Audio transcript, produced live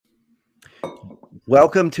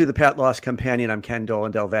Welcome to the Pet Loss Companion. I'm Ken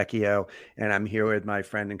Dolan Del Vecchio, and I'm here with my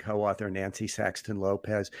friend and co-author Nancy Saxton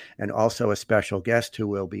Lopez, and also a special guest who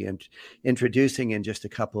we'll be introducing in just a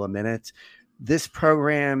couple of minutes. This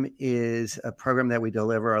program is a program that we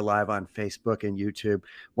deliver live on Facebook and YouTube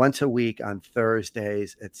once a week on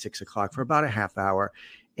Thursdays at 6 o'clock for about a half hour.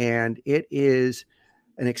 And it is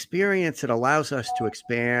an experience that allows us to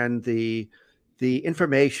expand the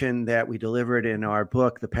information that we delivered in our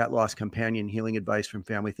book, The Pet Loss Companion, Healing Advice from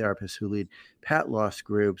Family Therapists Who Lead Pet Loss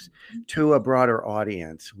Groups, to a broader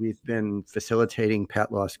audience. We've been facilitating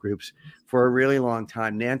pet loss groups for a really long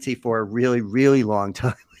time. Nancy for a really, really long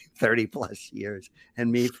time, 30 plus years,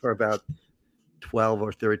 and me for about 12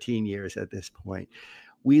 or 13 years at this point.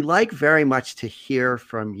 We like very much to hear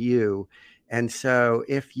from you. And so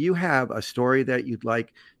if you have a story that you'd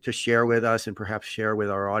like to share with us and perhaps share with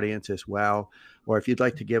our audience as well, or if you'd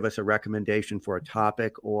like to give us a recommendation for a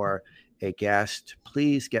topic or a guest,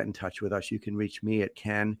 please get in touch with us. You can reach me at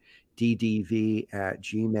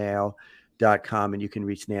kenddv@gmail.com, and you can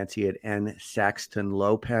reach Nancy at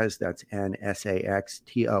nsaxtonlopez, that's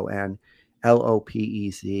NSAXTONLOPEZ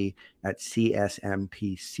at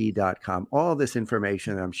csmpc.com. All of this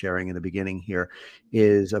information that I'm sharing in the beginning here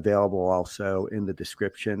is available also in the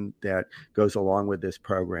description that goes along with this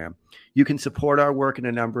program. You can support our work in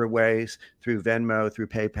a number of ways, through Venmo, through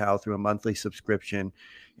PayPal, through a monthly subscription.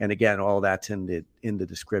 And again, all that's in the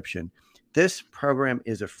description. This program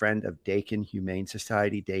is a friend of Dakin Humane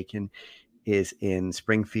Society. Dakin is in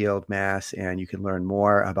Springfield, Mass, and you can learn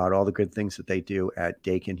more about all the good things that they do at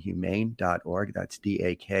dakinhumane.org. That's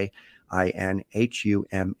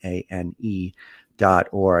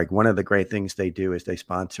DAKINHUMANE.org. One of the great things they do is they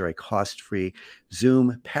sponsor a cost-free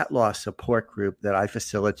Zoom pet loss support group that I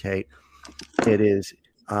facilitate. It is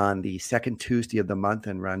on the second Tuesday of the month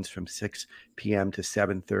and runs from 6 p.m. to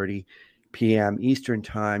 7:30 p.m. Eastern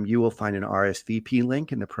Time. You will find an RSVP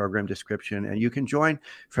link in the program description, and you can join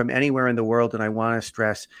from anywhere in the world. And I want to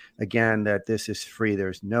stress again that this is free.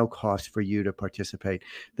 There's no cost for you to participate.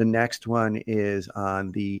 The next one is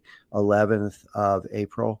on the 11th of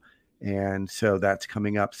April, and so that's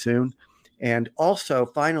coming up soon. And also,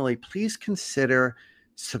 finally, please consider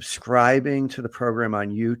subscribing to the program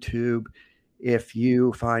on YouTube if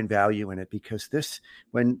you find value in it, because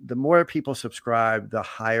the more people subscribe, the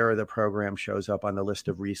higher the program shows up on the list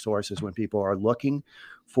of resources when people are looking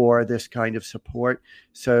for this kind of support.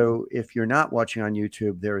 So if you're not watching on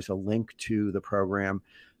YouTube, there's a link to the program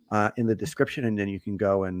in the description, and then you can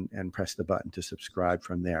go and press the button to subscribe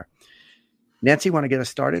from there. Nancy, want to get us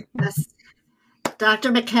started? Yes.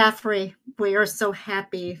 Dr. McCaffrey, we are so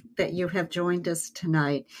happy that you have joined us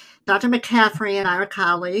tonight. Dr. McCaffrey and I are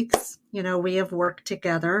colleagues. You know, we have worked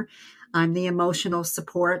together. I'm the emotional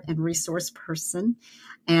support and resource person.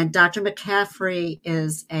 And Dr. McCaffrey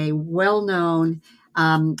is a well-known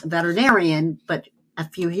veterinarian, but a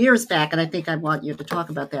few years back, and I think I want you to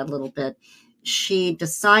talk about that a little bit, she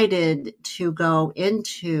decided to go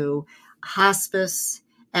into hospice,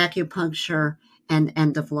 acupuncture, and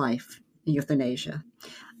end-of-life euthanasia.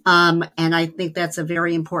 And I think that's a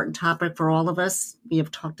very important topic for all of us. We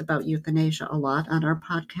have talked about euthanasia a lot on our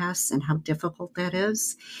podcasts and how difficult that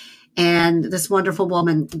is. And this wonderful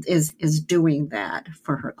woman is doing that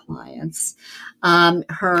for her clients.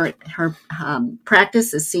 Her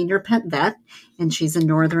practice is senior pet vet, and she's in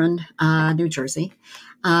northern New Jersey.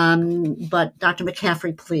 But Dr.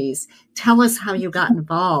 McCaffrey, please tell us how you got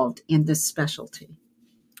involved in this specialty.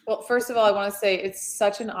 Well, first of all, I want to say it's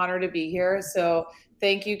such an honor to be here. So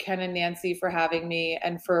thank you, Ken and Nancy, for having me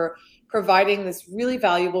and for providing this really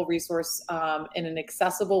valuable resource in an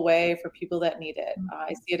accessible way for people that need it.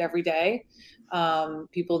 I see it every day.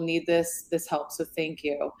 People need this help. So thank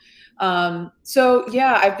you. So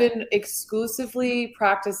yeah, I've been exclusively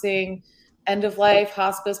practicing end-of-life,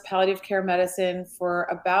 hospice, palliative care medicine for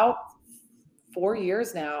about 4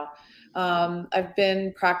 years now. I've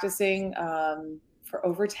been practicing for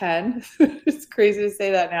over 10. It's crazy to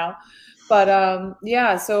say that now. But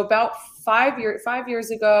yeah, so about 5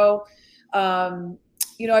 years ago, I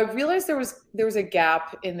realized there was a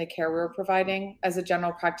gap in the care we were providing as a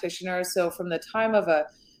general practitioner. So from the time of a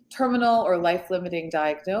terminal or life-limiting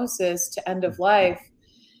diagnosis to end of life,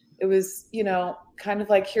 it was, kind of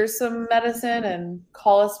like, here's some medicine and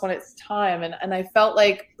call us when it's time. And I felt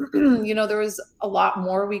like, there was a lot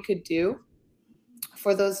more we could do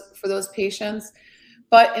for those patients.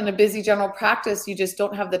 But in a busy general practice, you just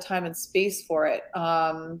don't have the time and space for it,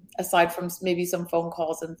 aside from maybe some phone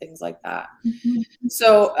calls and things like that. Mm-hmm.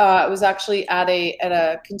 So I was actually at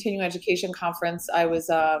a continuing education conference. I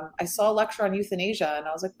saw a lecture on euthanasia, and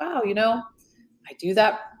I was like, wow, I do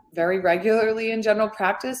that very regularly in general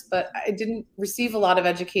practice, but I didn't receive a lot of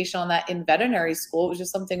education on that in veterinary school. It was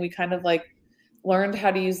just something we kind of like learned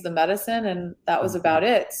how to use the medicine, and that was about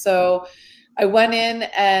it. So I went in,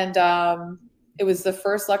 and it was the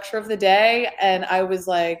first lecture of the day, and I was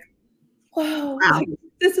like, wow, like,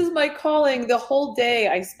 this is my calling. The whole day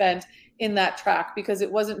I spent in that track, because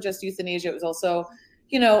it wasn't just euthanasia. It was also,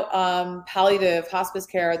 palliative, hospice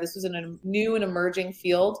care. This was a new and emerging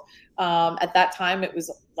field. At that time, it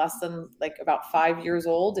was less than like about 5 years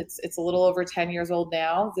old. It's a little over 10 years old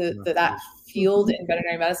now, that field in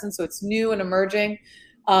veterinary medicine. So it's new and emerging,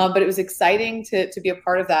 but it was exciting to be a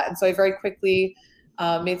part of that. And so I very quickly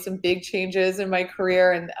made some big changes in my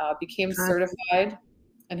career, and became certified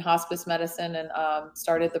in hospice medicine, and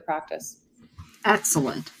started the practice.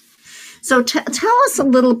 Excellent. So tell us a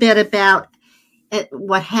little bit about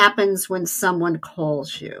what happens when someone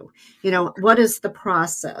calls you. What is the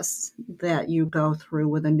process that you go through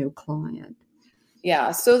with a new client?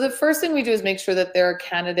 Yeah. So the first thing we do is make sure that they're a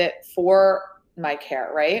candidate for my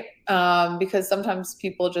care, right? Because sometimes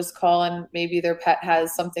people just call and maybe their pet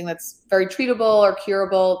has something that's very treatable or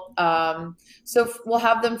curable. So we'll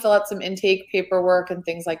have them fill out some intake paperwork and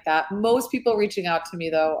things like that. Most people reaching out to me,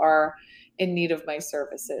 though, are in need of my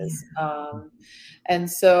services.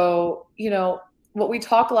 And so, what we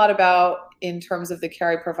talk a lot about in terms of the care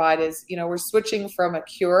I provide is, we're switching from a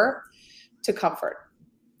cure to comfort.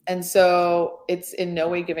 And so it's in no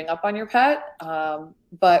way giving up on your pet,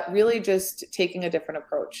 but really just taking a different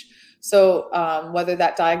approach. So whether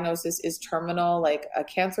that diagnosis is terminal, like a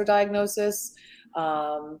cancer diagnosis,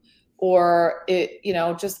 or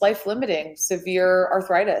just life limiting, severe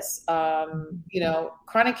arthritis,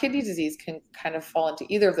 chronic kidney disease can kind of fall into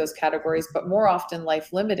either of those categories, but more often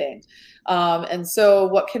life limiting. And so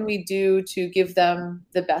what can we do to give them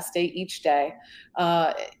the best day each day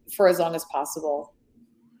for as long as possible?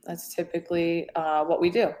 That's typically what we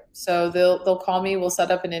do. So they'll call me, we'll set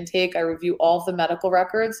up an intake. I review all of the medical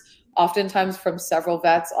records, oftentimes from several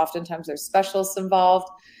vets. Oftentimes there's specialists involved,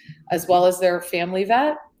 as well as their family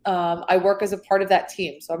vet. I work as a part of that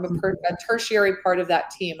team. So I'm a tertiary part of that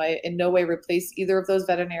team. I in no way replace either of those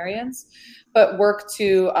veterinarians, but work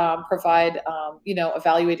to provide,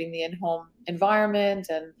 evaluating the in-home environment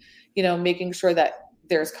and, making sure that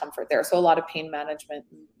there's comfort there. So a lot of pain management,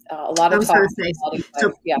 a lot of talk.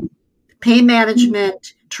 Yeah. Pain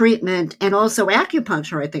management, treatment, and also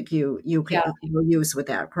acupuncture, I think you can use with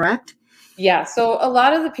that, correct? Yeah. So a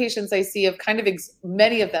lot of the patients I see have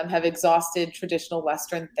many of them have exhausted traditional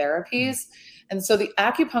Western therapies. And so the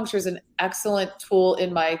acupuncture is an excellent tool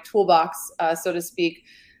in my toolbox, so to speak,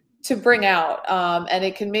 to bring out. And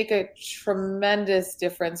it can make a tremendous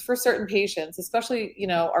difference for certain patients, especially,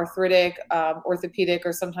 arthritic, orthopedic,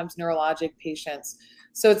 or sometimes neurologic patients.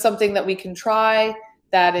 So it's something that we can try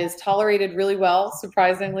that is tolerated really well,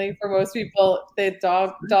 surprisingly, for most people. The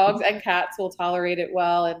dogs and cats will tolerate it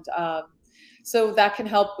well. And so that can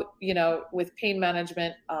help, with pain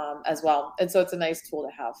management as well. And so it's a nice tool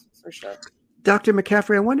to have, for sure. Dr.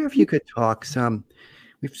 McCaffrey, I wonder if you could talk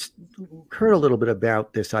we've heard a little bit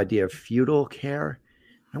about this idea of feudal care.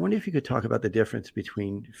 I wonder if you could talk about the difference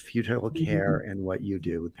between feudal care and what you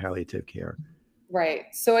do with palliative care. Right.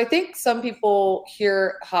 So I think some people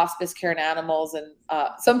hear hospice care and animals, and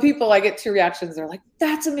some people, I get two reactions. They're like,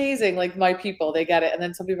 that's amazing. Like, my people, they get it. And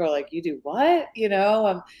then some people are like, you do what?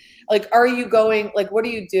 Like, are you going, like, what are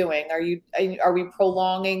you doing? Are we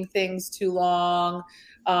prolonging things too long?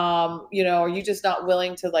 Are you just not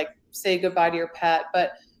willing to like say goodbye to your pet?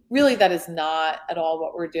 But really that is not at all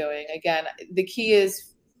what we're doing. Again, the key is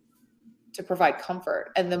to provide comfort,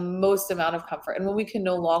 and the most amount of comfort. And when we can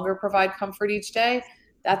no longer provide comfort each day,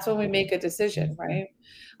 that's when we make a decision, right?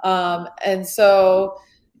 And so,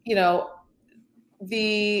 I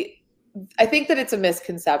think that it's a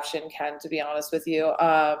misconception, Ken, to be honest with you.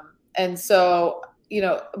 And so,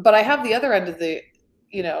 but I have the other end of the,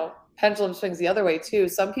 pendulum swings the other way too.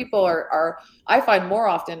 Some people are, I find more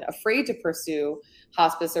often, afraid to pursue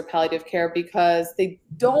hospice or palliative care because they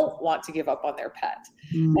don't want to give up on their pet.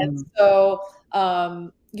 And so,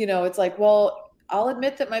 it's like, well, I'll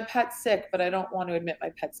admit that my pet's sick, but I don't want to admit my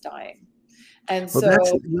pet's dying. And so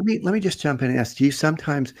let me just jump in and ask, do you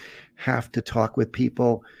sometimes have to talk with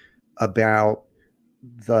people about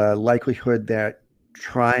the likelihood that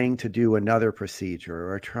trying to do another procedure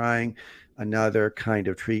or trying another kind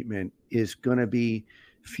of treatment is going to be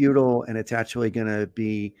futile, and it's actually going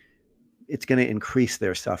to increase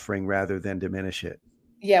their suffering rather than diminish it?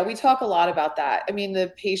 Yeah, we talk a lot about that. I mean,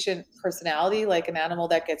 the patient personality, like an animal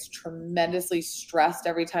that gets tremendously stressed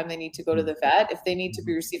every time they need to go to the vet, if they need to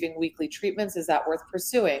be receiving weekly treatments, is that worth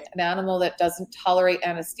pursuing? An animal that doesn't tolerate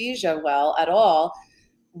anesthesia well at all,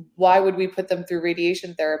 why would we put them through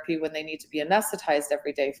radiation therapy when they need to be anesthetized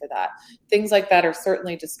every day for that? Things like that are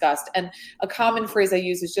certainly discussed. And a common phrase I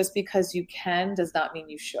use is, just because you can does not mean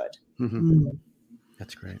you should. Mm-hmm.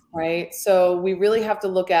 That's great. Right. So we really have to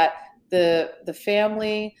look at the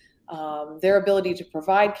family, their ability to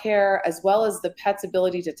provide care, as well as the pet's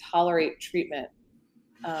ability to tolerate treatment.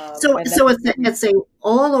 So it's a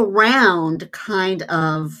all around kind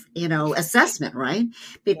of, assessment, right?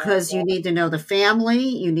 Because you need to know the family,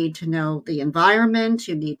 you need to know the environment,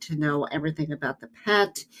 you need to know everything about the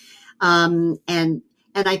pet. And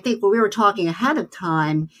I think when we were talking ahead of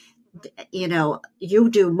time, you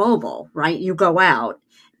do mobile, right? You go out.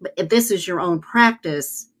 But if this is your own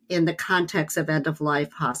practice in the context of end of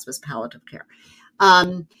life hospice palliative care.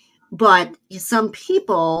 But some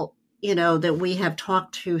people, that we have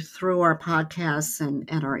talked to through our podcasts and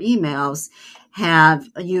our emails have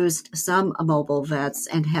used some mobile vets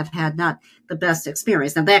and have had not the best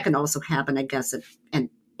experience. Now that can also happen, I guess, in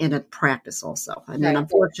a practice also. I mean,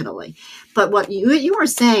 unfortunately. But what you were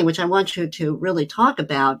saying, which I want you to really talk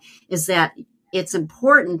about, is that it's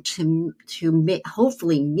important to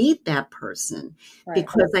hopefully meet that person,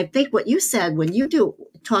 because I think what you said, when you do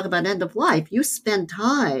talk about end of life, you spend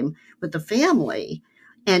time with the family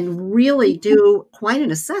and really do quite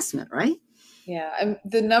an assessment, right? Yeah. And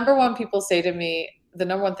the number one thing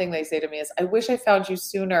they say to me is, I wish I found you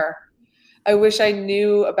sooner. I wish I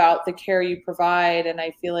knew about the care you provide. And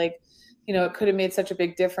I feel like, it could have made such a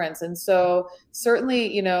big difference. And so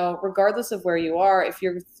certainly, regardless of where you are, if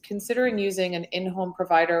you're considering using an in-home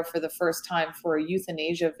provider for the first time for a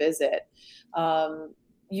euthanasia visit,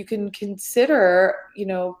 you can consider,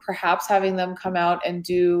 perhaps having them come out and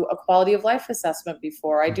do a quality of life assessment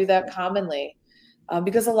before. I do that commonly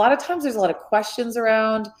because a lot of times there's a lot of questions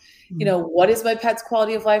around, what is my pet's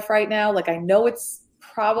quality of life right now? Like, I know it's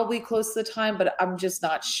probably close to the time, but I'm just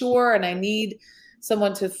not sure. And I need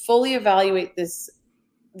someone to fully evaluate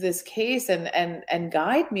this case and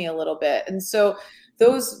guide me a little bit. And so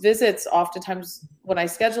those visits, oftentimes when I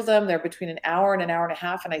schedule them, they're between an hour and a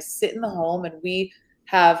half. And I sit in the home and we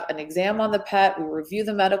have an exam on the pet. We review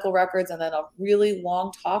the medical records and then a really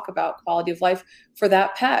long talk about quality of life for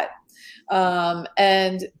that pet.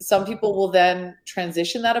 And some people will then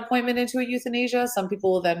transition that appointment into a euthanasia. Some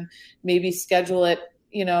people will then maybe schedule it,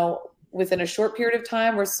 within a short period of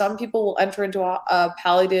time, where some people will enter into a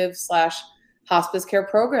palliative / hospice care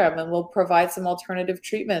program and will provide some alternative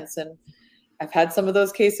treatments. And I've had some of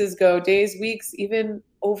those cases go days, weeks, even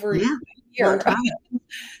over a year.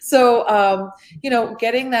 So,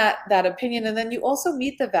 getting that opinion, and then you also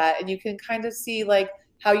meet the vet and you can kind of see like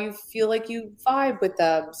how you feel like you vibe with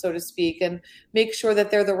them, so to speak, and make sure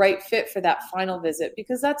that they're the right fit for that final visit,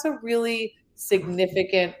 because that's a really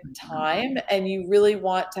significant time. And you really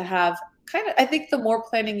want to have I think the more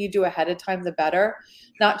planning you do ahead of time, the better,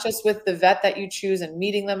 not just with the vet that you choose and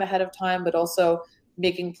meeting them ahead of time, but also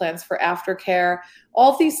making plans for aftercare.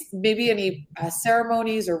 All of these, maybe any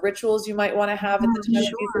ceremonies or rituals you might want to have at the time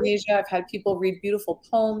of euthanasia. I've had people read beautiful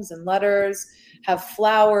poems and letters, have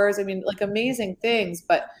flowers. I mean, like amazing things,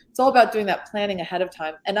 but it's all about doing that planning ahead of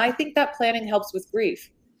time. And I think that planning helps with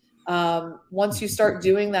grief. Once you start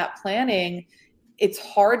doing that planning, it's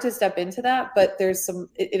hard to step into that, but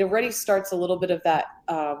it already starts a little bit of that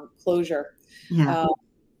closure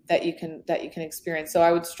that you can experience. So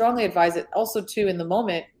I would strongly advise it also too. In the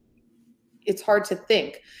moment, it's hard to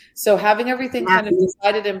think. So having everything kind of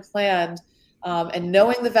decided and planned, and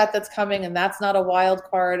knowing the vet that's coming, and that's not a wild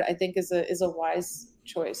card, I think is a wise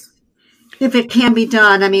choice. If it can be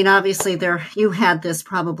done. I mean, obviously you had this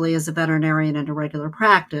probably as a veterinarian in a regular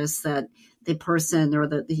practice, that the person or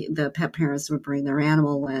the pet parents would bring their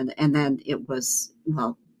animal in, and then it was,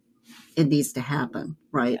 well, it needs to happen,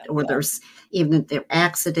 right? Or there's even if there's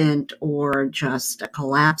accident or just a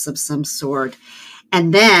collapse of some sort.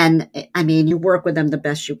 And then, I mean, you work with them the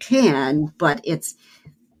best you can, but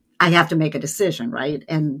I have to make a decision, right?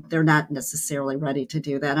 And they're not necessarily ready to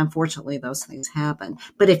do that. Unfortunately, those things happen.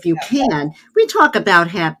 But if you can, we talk about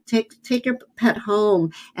take your pet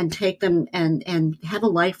home and take them and have a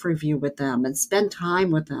life review with them and spend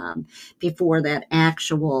time with them before that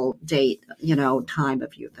actual date, time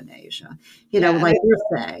of euthanasia, like you're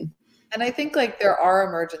saying. And I think like there are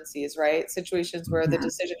emergencies, right? Situations where the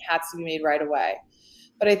decision has to be made right away.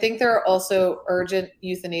 But I think there are also urgent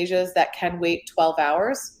euthanasias that can wait 12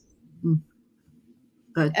 hours.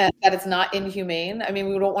 Good. and that it's not inhumane. I mean,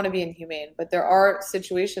 we don't want to be inhumane, but there are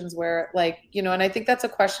situations where, like, and I think that's a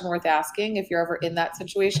question worth asking if you're ever in that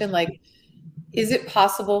situation. Like, is it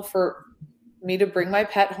possible for me to bring my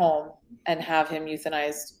pet home and have him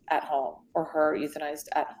euthanized at home or her euthanized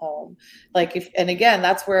at home? Like, and again,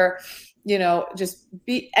 that's where, just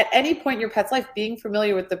be at any point in your pet's life, being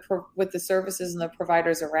familiar with the services and the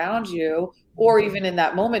providers around you, or even in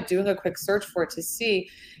that moment, doing a quick search for it to see,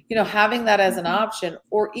 having that as an option,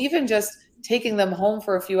 or even just taking them home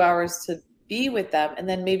for a few hours to be with them and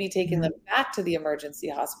then maybe taking them back to the emergency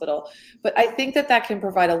hospital. But I think that can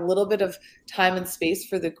provide a little bit of time and space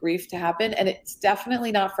for the grief to happen. And it's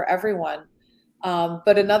definitely not for everyone.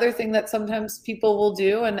 But another thing that sometimes people will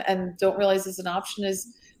do and don't realize is an option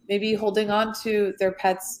is maybe holding on to their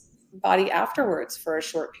pet's body afterwards for a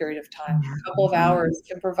short period of time. A couple of hours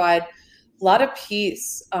can provide a lot of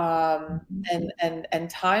peace and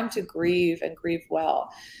time to grieve and grieve well.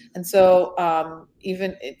 And so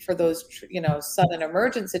even for those, sudden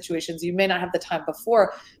emergent situations, you may not have the time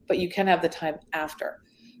before, but you can have the time after.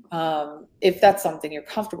 If that's something you're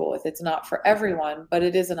comfortable with. It's not for everyone, but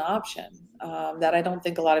it is an option that I don't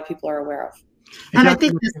think a lot of people are aware of. And I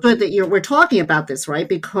think it's good that we're talking about this, right?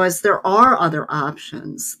 Because there are other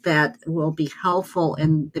options that will be helpful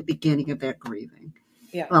in the beginning of that grieving.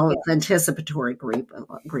 Yeah. Well, it's anticipatory grief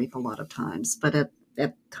a lot of times, but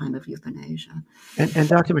at time of euthanasia. And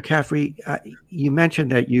Dr. McCaffrey, you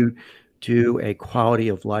mentioned that you do a quality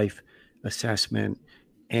of life assessment,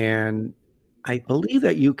 and I believe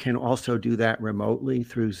that you can also do that remotely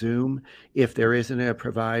through Zoom if there isn't a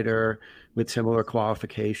provider with similar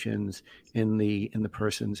qualifications in the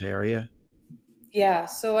person's area. Yeah,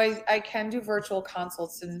 so I can do virtual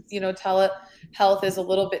consults, and telehealth is a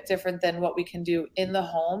little bit different than what we can do in the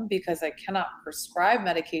home because I cannot prescribe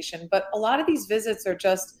medication. But a lot of these visits are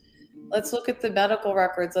just, let's look at the medical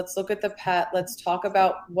records, let's look at the pet, let's talk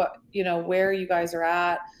about what, where you guys are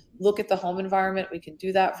at, look at the home environment. We can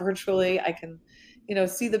do that virtually. I can,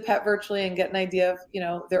 see the pet virtually and get an idea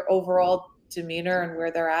of, their overall demeanor and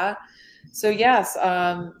where they're at. So yes,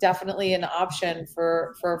 definitely an option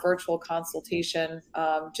for a virtual consultation,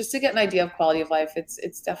 just to get an idea of quality of life.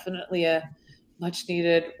 It's definitely a much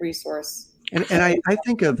needed resource. And I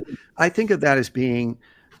think of that as being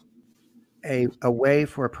a way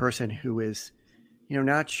for a person who is,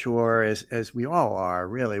 not sure, as we all are,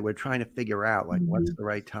 really. We're trying to figure out, like, what's the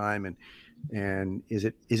right time, and is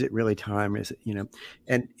it really time? Is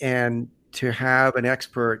it, and to have an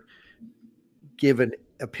expert give an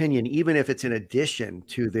opinion, even if it's in addition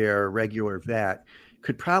to their regular vet,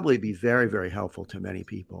 could probably be very, very helpful to many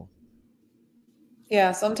people.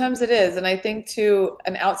 Yeah, sometimes it is. And I think too,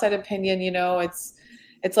 an outside opinion,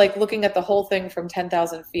 it's like looking at the whole thing from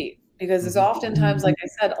 10,000 feet, because there's oftentimes, like I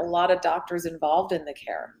said, a lot of doctors involved in the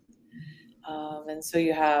care. And so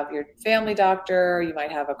you have your family doctor, you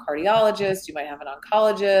might have a cardiologist, you might have an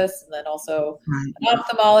oncologist, and then also an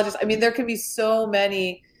ophthalmologist. I mean, there can be so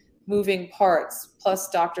many moving parts, plus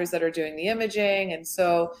doctors that are doing the imaging. And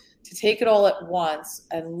so to take it all at once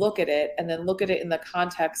and look at it, and then look at it in the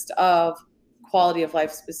context of quality of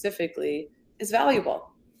life specifically, is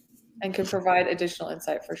valuable and can provide additional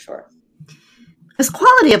insight for sure. Because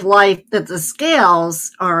quality of life, that the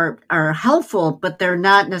scales are helpful, but they're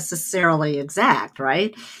not necessarily exact,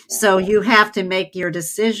 right? So you have to make your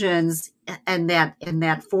decisions in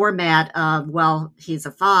that format of, well, he's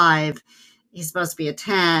a 5, he's supposed to be a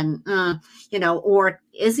 10, or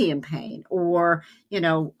is he in pain, or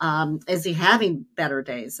is he having better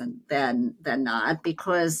days than not?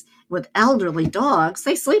 Because with elderly dogs,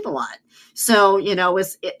 they sleep a lot. So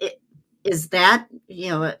is that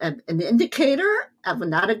an indicator of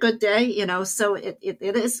not a good day? So it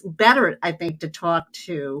is better, I think, to talk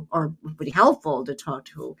to, or would be helpful to talk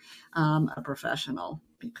to a professional.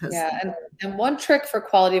 Because and one trick for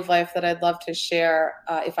quality of life that I'd love to share,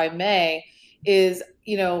 if I may, is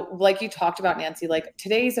like you talked about, Nancy, like,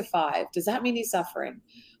 today's a 5. Does that mean he's suffering?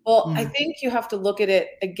 Well, I think you have to look at it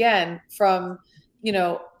again from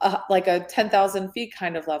like a 10,000 feet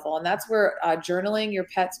kind of level. And that's where journaling your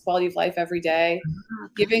pet's quality of life every day,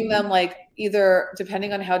 giving them, like, either,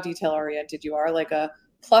 depending on how detail oriented you are, like a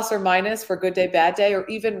plus or minus for good day, bad day, or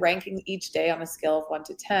even ranking each day on a scale of 1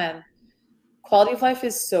 to 10. Quality of life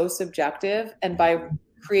is so subjective. And by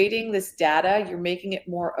creating this data, you're making it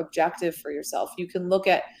more objective for yourself. You can look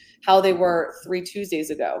at how they were 3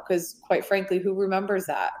 Tuesdays ago, because quite frankly, who remembers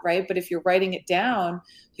that, right? But if you're writing it down,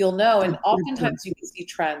 you'll know. And oftentimes you can see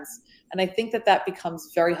trends. And I think that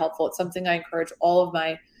becomes very helpful. It's something I encourage all of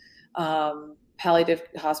my palliative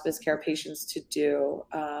hospice care patients to do,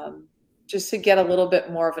 just to get a little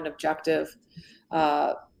bit more of an objective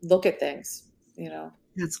look at things,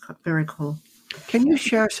 That's very cool. Can you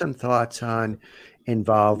share some thoughts on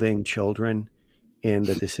involving children in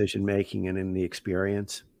the decision making and in the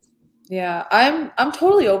experience? Yeah, I'm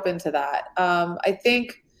totally open to that. I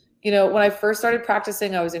think, when I first started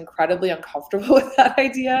practicing, I was incredibly uncomfortable with that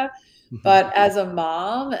idea. Mhm. But as a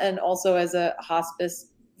mom and also as a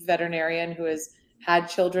hospice veterinarian who has had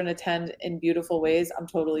children attend in beautiful ways, I'm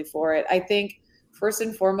totally for it. I think first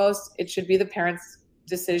and foremost, it should be the parents'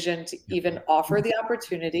 decision to even offer the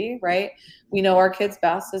opportunity, right? We know our kids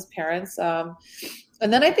best as parents. And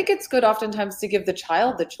then I think it's good oftentimes to give the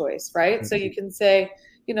child the choice, right? So you can say,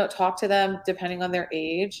 talk to them depending on their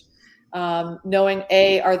age, knowing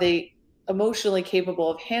are they emotionally capable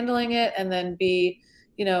of handling it? And then B,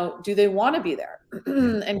 do they want to be there?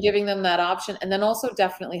 And giving them that option. And then also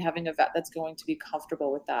definitely having a vet that's going to be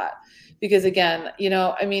comfortable with that. Because again,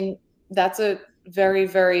 that's a very,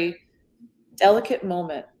 very delicate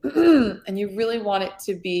moment. And you really want it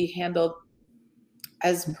to be handled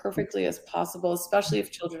as perfectly as possible, especially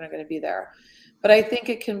if children are going to be there. But I think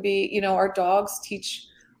it can be, our dogs teach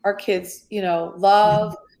our kids,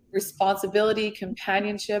 love, responsibility,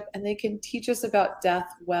 companionship, and they can teach us about death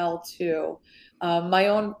well too. My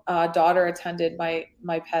own daughter attended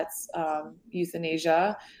my pet's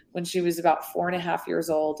euthanasia when she was about 4.5 years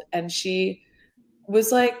old, and she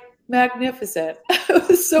was like magnificent. I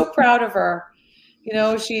was so proud of her.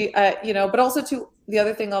 But also too, the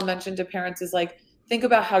other thing I'll mention to parents is like, think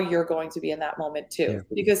about how you're going to be in that moment too. Yeah.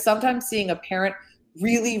 Because sometimes seeing a parent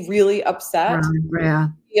really, really upset, Yeah.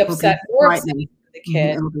 be upset or upset for the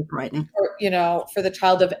kid, It'll be frightening. or, for the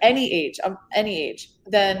child of any age,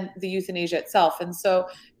 than the euthanasia itself. And so,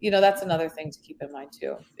 that's another thing to keep in mind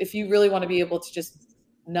too. If you really want to be able to just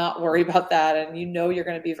not worry about that and you're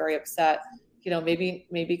going to be very upset,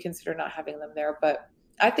 maybe consider not having them there. But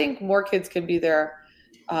I think more kids can be there.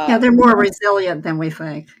 They're more resilient than we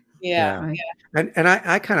think. Yeah. Right? And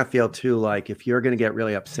I kind of feel too, like if you're going to get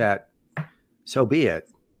really upset, so be it.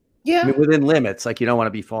 Yeah. I mean, within limits, like you don't want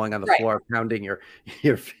to be falling on the Right. floor, pounding your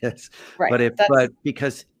fist. Right. But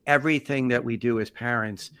because everything that we do as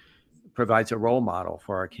parents provides a role model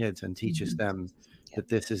for our kids and teaches them that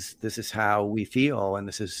this is how we feel and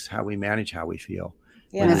this is how we manage how we feel.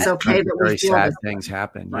 Yeah. And it's okay that we very feel sad this things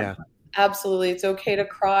happen. Right. Yeah. Absolutely. It's okay to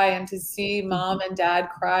cry and to see mom and dad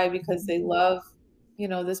cry because they love,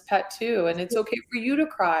 this pet too. And it's okay for you to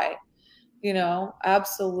cry,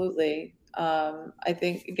 absolutely. I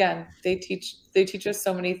think again, they teach us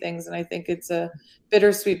so many things. And I think it's a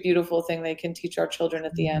bittersweet, beautiful thing they can teach our children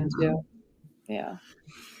at the end too. Yeah.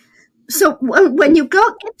 So when you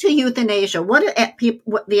get to euthanasia, what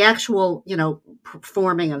the actual,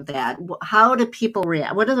 performing of that, how do people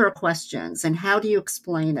react? What are their questions and how do you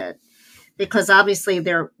explain it? Because obviously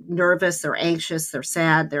they're nervous, they're anxious, they're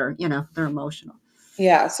sad, they're emotional.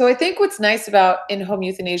 Yeah. So I think what's nice about in-home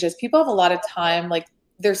euthanasia is people have a lot of time. Like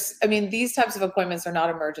these types of appointments are not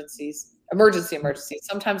emergencies.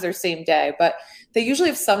 Sometimes they're same day, but they usually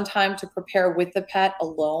have some time to prepare with the pet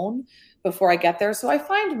alone before I get there. So I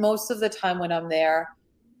find most of the time when I'm there,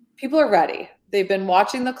 people are ready. They've been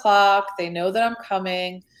watching the clock. They know that I'm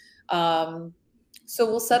coming. So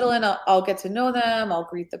we'll settle in. I'll get to know them. I'll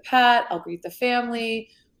greet the pet. I'll greet the family.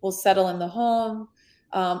 We'll settle in the home.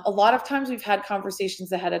 A lot of times we've had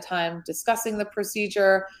conversations ahead of time discussing the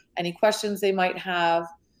procedure, any questions they might have,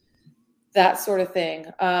 that sort of thing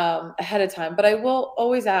ahead of time. But I will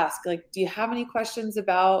always ask, like, do you have any questions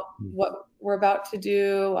about what we're about to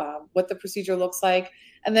do, what the procedure looks like?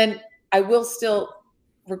 And then I will still,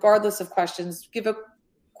 regardless of questions, give a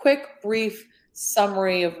quick, brief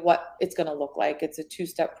summary of what it's going to look like. It's a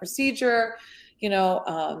 2-step procedure,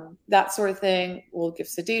 that sort of thing. We'll give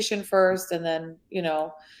sedation first and then,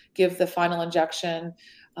 give the final injection.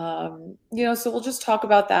 So we'll just talk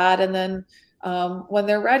about that. And then when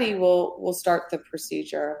they're ready, we'll start the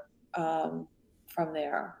procedure from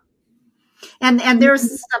there. And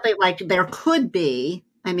there's something like there could be,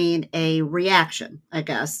 a reaction, I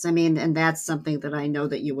guess. And that's something that I know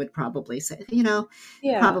that you would probably say,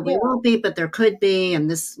 probably won't be, but there could be, and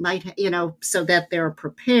this might, so that they're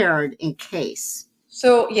prepared in case.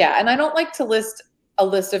 So, yeah. And I don't like to list a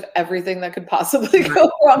list of everything that could possibly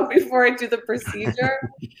go wrong before I do the procedure.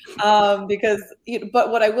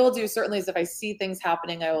 But what I will do certainly is if I see things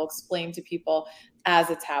happening, I will explain to people as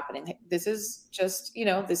it's happening. This is just,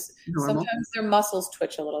 this Normal. Sometimes their muscles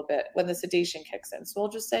twitch a little bit when the sedation kicks in. So we'll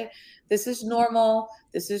just say, this is normal.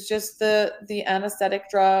 This is just the anesthetic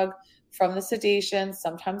drug from the sedation.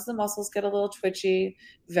 Sometimes the muscles get a little twitchy,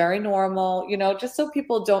 very normal, just so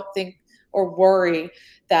people don't think, or worry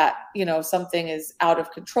that, something is out of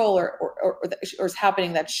control or is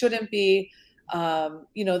happening that shouldn't be,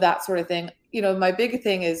 that sort of thing. My big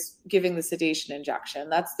thing is giving the sedation injection.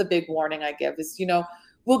 That's the big warning I give is,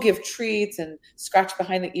 we'll give treats and scratch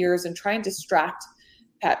behind the ears and try and distract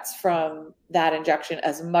pets from that injection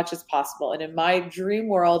as much as possible. And in my dream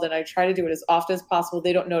world, and I try to do it as often as possible,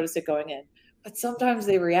 they don't notice it going in, but sometimes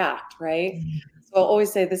they react, right? So I'll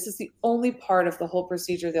always say this is the only part of the whole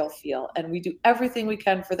procedure they'll feel. And we do everything we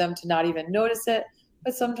can for them to not even notice it,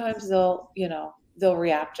 but sometimes they'll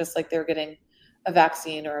react just like they're getting a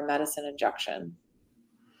vaccine or a medicine injection.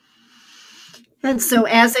 And so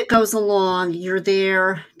as it goes along, you're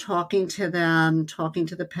there talking to them, talking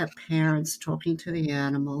to the pet parents, talking to the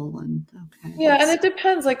animal. And and it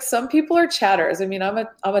depends. Like some people are chatters. I mean, I'm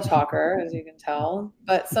a talker, as you can tell,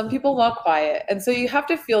 but some people want quiet. And so you have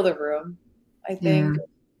to feel the room. I think,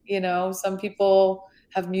 some people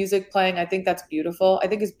have music playing. I think that's beautiful. I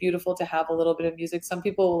think it's beautiful to have a little bit of music. Some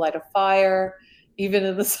people will light a fire, even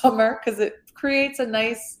in the summer, because it creates a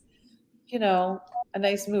nice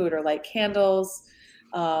mood, or light candles,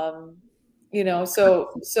 so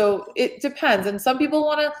it depends. And some people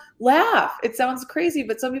want to laugh. It sounds crazy,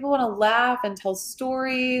 but some people want to laugh and tell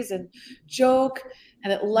stories and joke,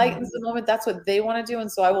 and it lightens the moment. That's what they want to do.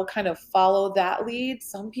 And so I will kind of follow that lead.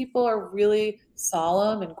 Some people are really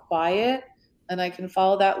solemn and quiet, and I can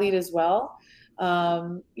follow that lead as well.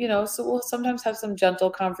 So we'll sometimes have some gentle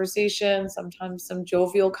conversation, sometimes some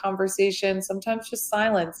jovial conversation, sometimes just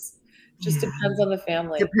silence. Just depends on the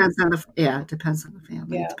family. Depends on the family. It depends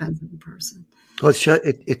on the person. Well,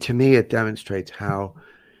 to me, it demonstrates how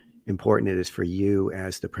important it is for you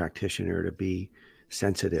as the practitioner to be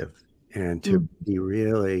sensitive and to be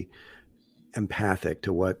really empathic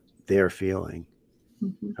to what they're feeling.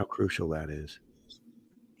 How crucial that is.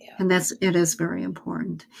 Yeah. And it is very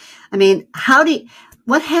important. I mean, how do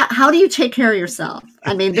you take care of yourself?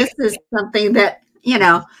 I mean, this is something that,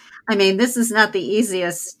 this is not the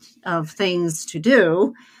easiest of things to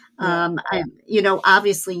do.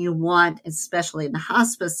 Obviously you want, especially in the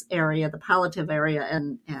hospice area, the palliative area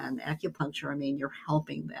and acupuncture, you're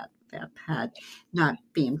helping that pet not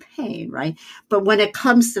be in pain, right? But when it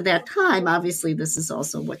comes to that time, obviously this is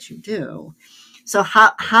also what you do. So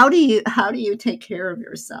how do you take care of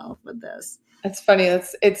yourself with this? It's funny.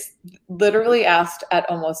 It's literally asked at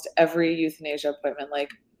almost every euthanasia appointment,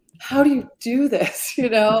 like, how do you do this?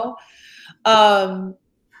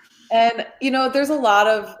 And, there's a lot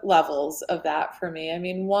of levels of that for me. I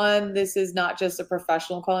mean, one, this is not just a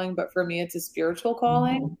professional calling, but for me, it's a spiritual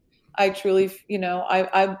calling. I truly,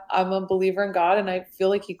 I'm a believer in God, and I feel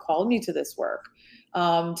like he called me to this work,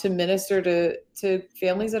 to minister to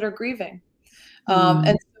families that are grieving.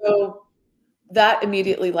 And so that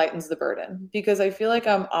immediately lightens the burden, because I feel like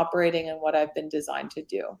I'm operating in what I've been designed to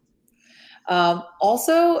do.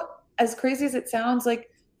 Also, as crazy as it sounds, like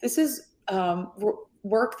this is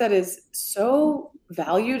work that is so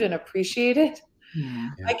valued and appreciated.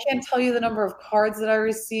 I can't tell you the number of cards that I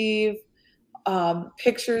receive,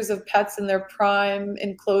 pictures of pets in their prime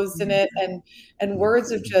enclosed in it, and words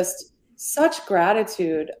of just such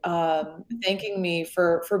gratitude, thanking me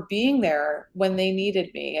for being there when they needed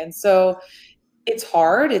me. And so it's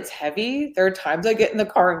hard, it's heavy. There are times I get in the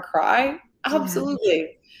car and cry,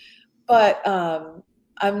 absolutely. But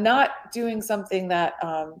I'm not doing something that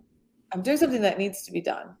I'm doing something that needs to be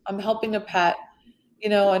done. I'm helping a pet,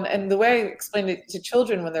 and the way I explain it to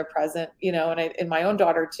children when they're present, and my own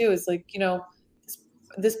daughter too, is like,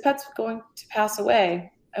 this pet's going to pass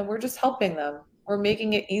away, and we're just helping them. We're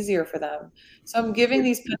making it easier for them. So I'm giving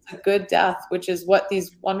these pets a good death, which is what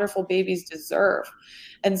these wonderful babies deserve.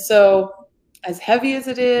 And so as heavy as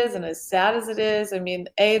it is and as sad as it is,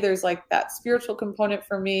 there's like that spiritual component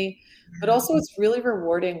for me, but also it's really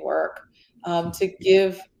rewarding work. To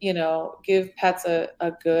give pets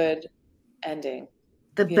a good ending.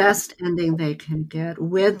 The best ending they can get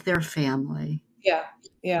with their family. Yeah.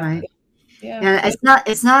 Right? Yeah. And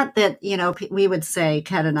it's not that, we would say,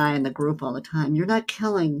 Kat and I in the group all the time, you're not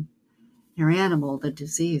killing your animal, the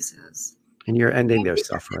disease is. And you're ending their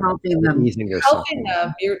suffering. Helping them. Easing their suffering.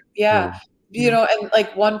 And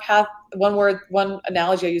like one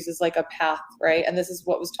analogy I use is like a path, right? And this is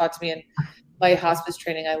what was taught to me in my hospice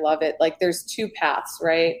training. I love it. Like there's two paths,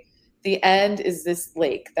 right? The end is this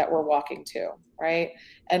lake that we're walking to, right?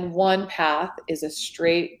 And one path is a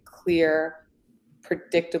straight, clear,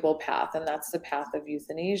 predictable path. And that's the path of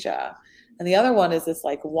euthanasia. And the other one is this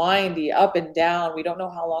like windy up and down. We don't know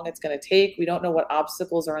how long it's going to take. We don't know what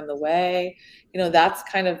obstacles are in the way. That's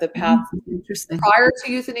kind of the path prior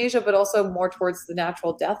to euthanasia, but also more towards the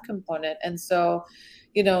natural death component. And so,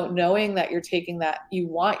 knowing that you're taking that, you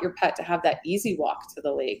want your pet to have that easy walk to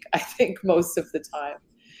the lake, I think most of the time.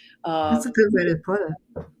 That's a good way to put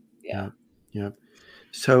it. Yeah. Yeah.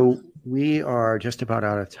 So we are just about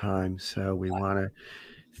out of time. So we want to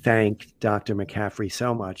thank Dr. McCaffrey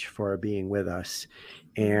so much for being with us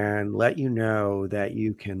and let you know that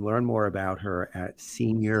you can learn more about her at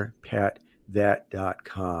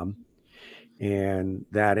seniorpetvet.com. And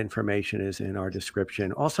that information is in our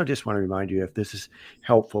description. Also, just want to remind you, if this is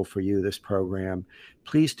helpful for you, this program,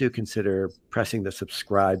 please do consider pressing the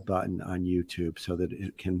subscribe button on YouTube so that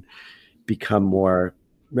it can become more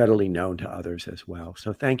readily known to others as well.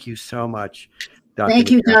 So thank you so much, Dr.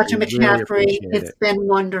 Thank you, McCaffrey. Dr. Really McCaffrey. appreciate It's it. been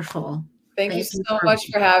wonderful. Thank you so much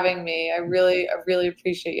for having me. I really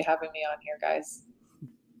appreciate you having me on here, guys.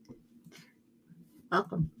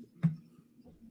 Welcome.